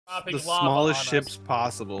the smallest ships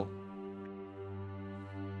possible.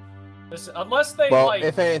 Unless they well, like...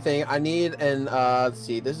 if anything, I need an let's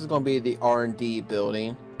see, this is gonna be the R&D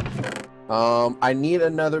building. I need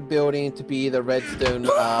another building to be the redstone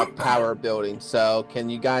power building. So can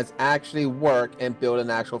you guys actually work and build an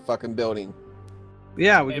actual fucking building?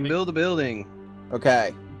 Yeah, we can build a building.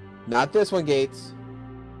 Okay. Not this one, Gates.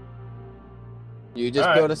 You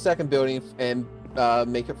just build a second building and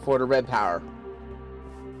make it for the red power.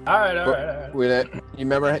 All right. You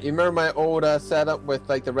remember my old setup with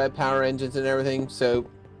like the red power engines and everything? So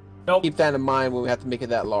keep that in mind when we have to make it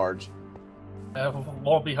that large. It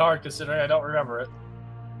won't be hard considering I don't remember it.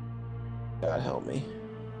 God help me.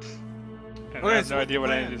 And I have no idea what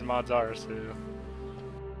any of these mods are, so...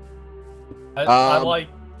 I like...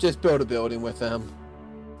 Just build a building with them.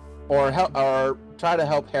 Or help, or try to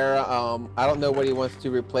help Hera. I don't know what he wants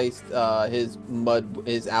to replace his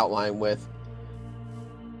outline with.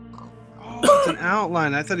 Oh, it's an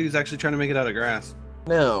outline. I thought he was actually trying to make it out of grass.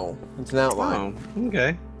 No, it's an outline. Oh,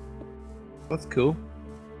 okay. That's cool.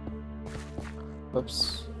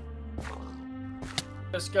 Oops.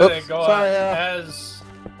 Just gonna go ahead as...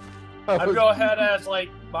 I'm go ahead as like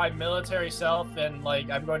my military self, and like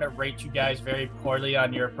I'm going to rate you guys very poorly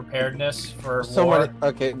on your preparedness for war.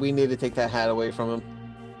 Okay, we need to take that hat away from him.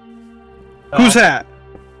 Whose hat?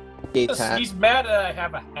 Gates' hat. He's mad that I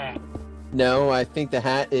have a hat. No, I think the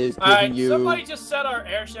hat is giving you... Somebody just set our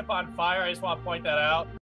airship on fire. I just want to point that out.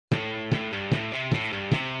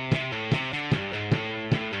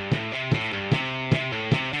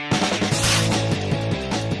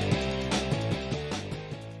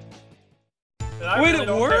 Wait, it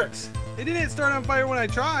worked? It didn't start on fire when I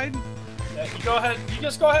tried. Yeah, you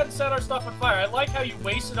just go ahead and set our stuff on fire. I like how you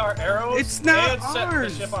wasted our arrows. It's not and set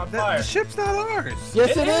ours. the ship on fire. The ship's not ours.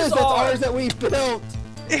 Yes, it is. That's ours that we built.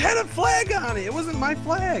 It had a flag on it. It wasn't my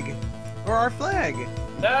flag. Or our flag.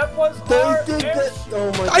 That was our airship.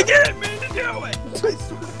 Oh my God. I didn't mean to do it. I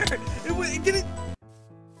swear. It didn't.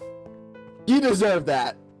 You deserve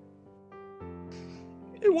that.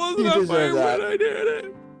 It wasn't on fire when I did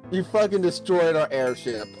it. You fucking destroyed our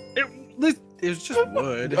airship. It was just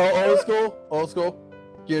wood. Oh, old school.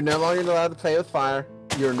 You're no longer allowed to play with fire.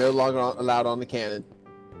 You're no longer allowed on the cannon.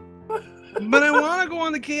 But I want to go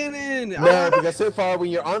on the cannon. No, because so far when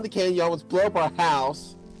you're on the cannon, you almost blow up our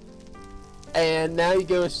house. And now you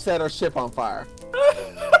go and set our ship on fire.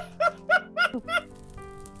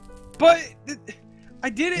 But I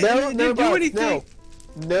did it. No, it didn't do anything.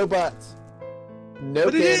 No buts.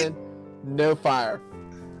 No cannon. No fire.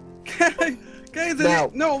 Guys,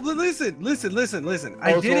 no, listen.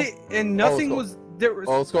 I did it, and nothing was there.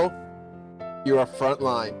 Old school. You are front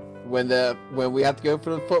line. When we have to go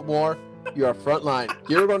for the foot war, you are front line.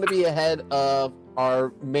 You're going to be ahead of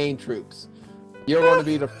our main troops. You're going to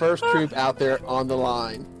be the first troop out there on the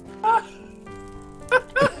line.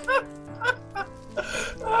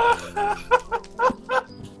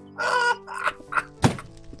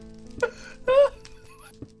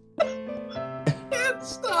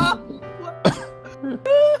 Stop!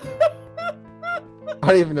 I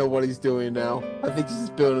don't even know what he's doing now. I think he's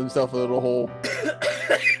just building himself a little hole.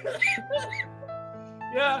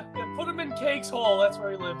 Yeah, put him in Cake's hole. That's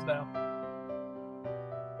where he lives now.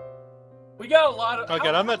 We got a lot of... Oh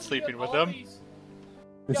god, I'm not sleeping with them.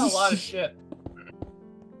 We got a lot of shit.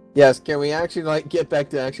 Yes, can we actually get back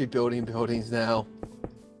to actually building buildings now?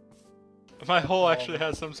 My hole actually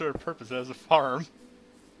has some sort of purpose as a farm.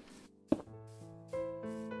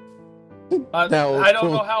 I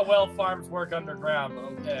don't know how well farms work underground, but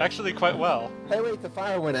okay. Actually, quite well. Hey, wait, the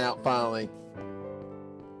fire went out finally.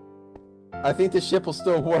 I think the ship will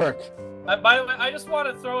still work. By the way, I just want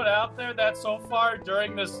to throw it out there that so far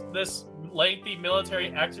during this lengthy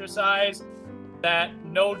military exercise, that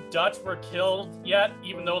no Dutch were killed yet,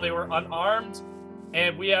 even though they were unarmed,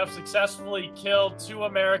 and we have successfully killed 2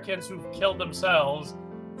 Americans who've killed themselves,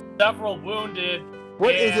 several wounded.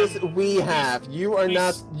 What is this we have? You are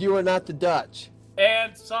not the Dutch.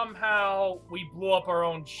 And somehow we blew up our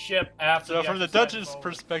own ship after. So from the Dutch's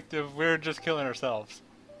perspective, we're just killing ourselves.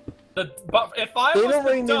 But if I they was don't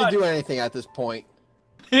really the Dutch, need to do anything at this point.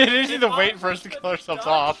 They need to wait for us to kill ourselves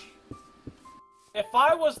off. If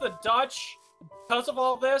I was the Dutch, because of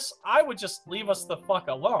all this, I would just leave us the fuck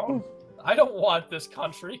alone. I don't want this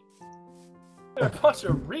country. They're a bunch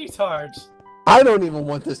of retards. I don't even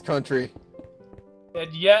want this country.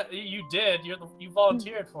 And yet, you did. You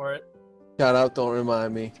volunteered for it. Shut up, don't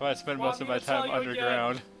remind me. That's why I spend most of my time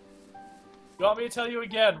underground. You want me to tell you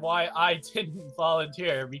again why I didn't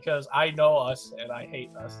volunteer? Because I know us, and I hate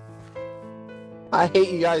us. I hate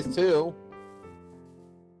you guys too.